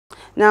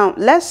Now,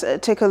 let's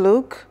take a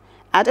look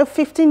at a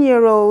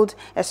 15-year-old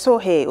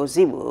Esohe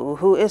Ozigbo,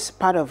 who is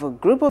part of a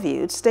group of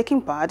youths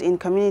taking part in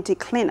community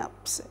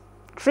cleanups,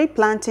 tree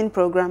planting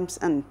programs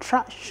and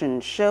trashion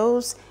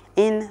shows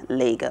in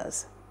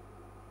Lagos.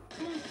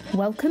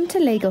 Welcome to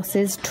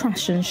Lagos's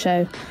Trashion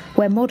show,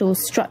 where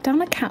models strut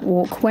down a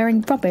catwalk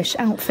wearing rubbish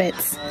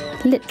outfits.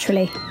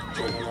 Literally.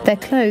 Their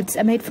clothes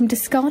are made from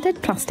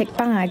discarded plastic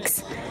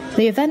bags.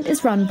 The event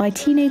is run by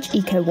teenage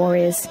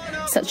eco-warriors,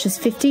 such as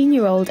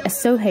 15-year-old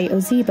Esohe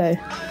Ozigbo.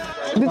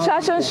 The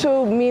trashion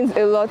show means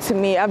a lot to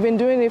me. I've been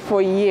doing it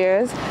for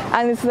years,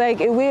 and it's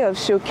like a way of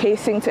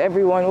showcasing to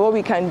everyone what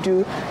we can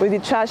do with the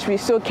trash we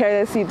so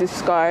carelessly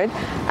discard.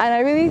 And I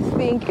really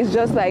think it's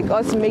just like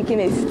us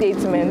making a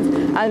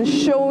statement and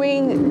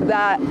showing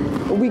that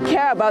we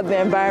care about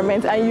the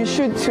environment, and you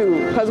should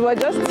too, because we're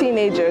just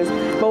teenagers,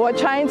 but we're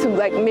trying to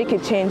make a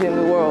change in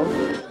the world.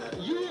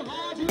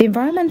 The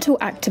environmental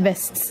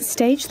activists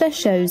stage their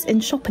shows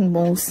in shopping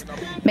malls,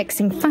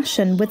 mixing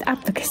fashion with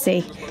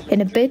advocacy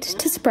in a bid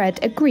to spread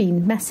a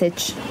green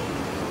message.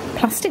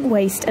 Plastic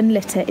waste and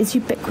litter is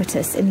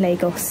ubiquitous in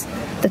Lagos,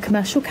 the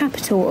commercial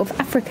capital of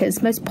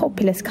Africa's most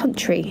populous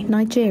country,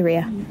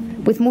 Nigeria.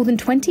 With more than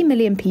 20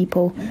 million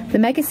people, the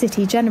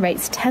megacity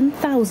generates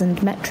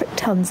 10,000 metric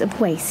tons of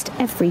waste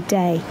every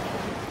day.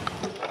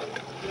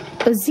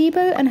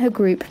 Ozigbo and her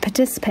group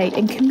participate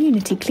in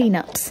community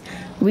cleanups,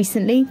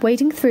 recently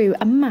wading through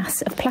a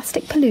mass of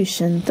plastic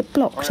pollution that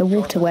blocked a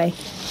waterway.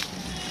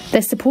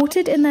 They're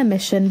supported in their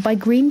mission by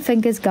Green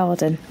Fingers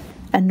Garden,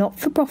 a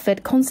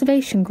not-for-profit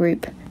conservation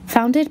group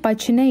founded by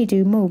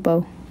Chinedu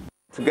Mobo.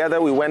 Together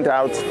we went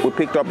out, we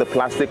picked up the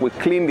plastic, we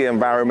cleaned the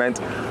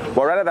environment,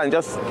 but rather than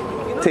just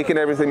taking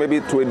everything maybe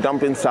to a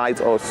dumping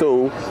site or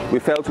so, we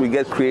felt we'd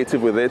get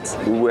creative with it.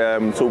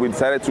 So we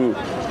decided to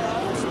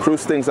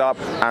spruce things up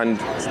and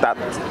start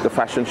the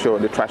fashion show,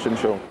 the trashion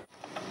show.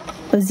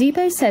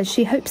 Ozigbo says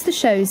she hopes the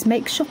shows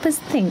make shoppers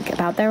think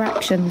about their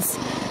actions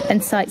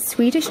and cites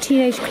Swedish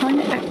teenage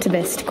climate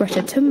activist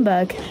Greta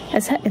Thunberg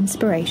as her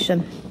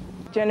inspiration.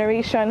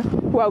 Generation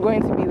who are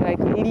going to be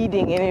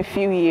leading in a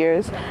few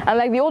years,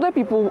 and the older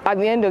people, at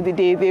the end of the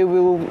day, they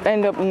will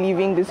end up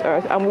leaving this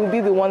earth and we'll be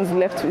the ones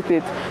left with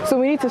it. So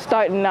we need to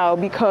start now,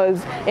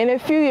 because in a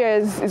few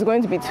years it's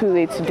going to be too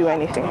late to do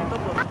anything.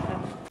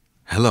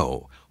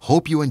 Hello,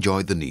 hope you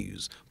enjoyed the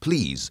news.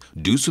 Please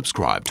do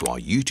subscribe to our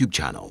YouTube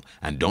channel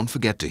and don't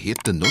forget to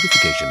hit the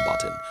notification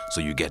button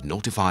so you get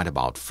notified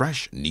about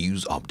fresh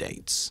news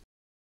updates.